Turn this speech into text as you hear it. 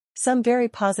Some very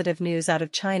positive news out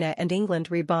of China and England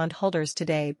re-bond holders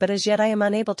today, but as yet I am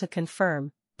unable to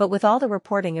confirm, but with all the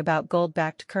reporting about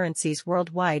gold-backed currencies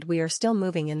worldwide, we are still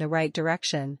moving in the right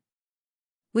direction.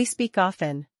 We speak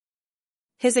often.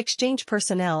 His exchange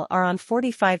personnel are on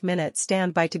 45-minute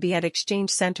standby to be at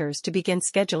exchange centers to begin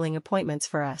scheduling appointments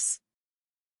for us.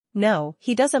 No,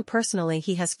 he doesn't personally.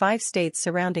 He has 5 states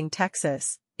surrounding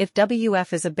Texas. If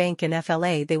WF is a bank in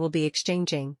FLA, they will be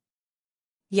exchanging.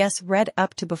 Yes, read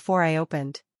up to before I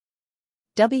opened.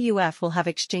 WF will have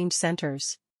exchange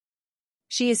centers.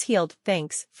 She is healed,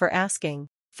 thanks for asking.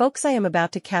 Folks, I am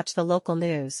about to catch the local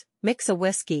news, mix a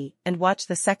whiskey, and watch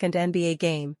the second NBA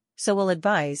game, so will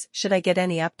advise should I get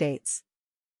any updates.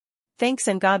 Thanks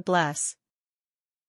and God bless.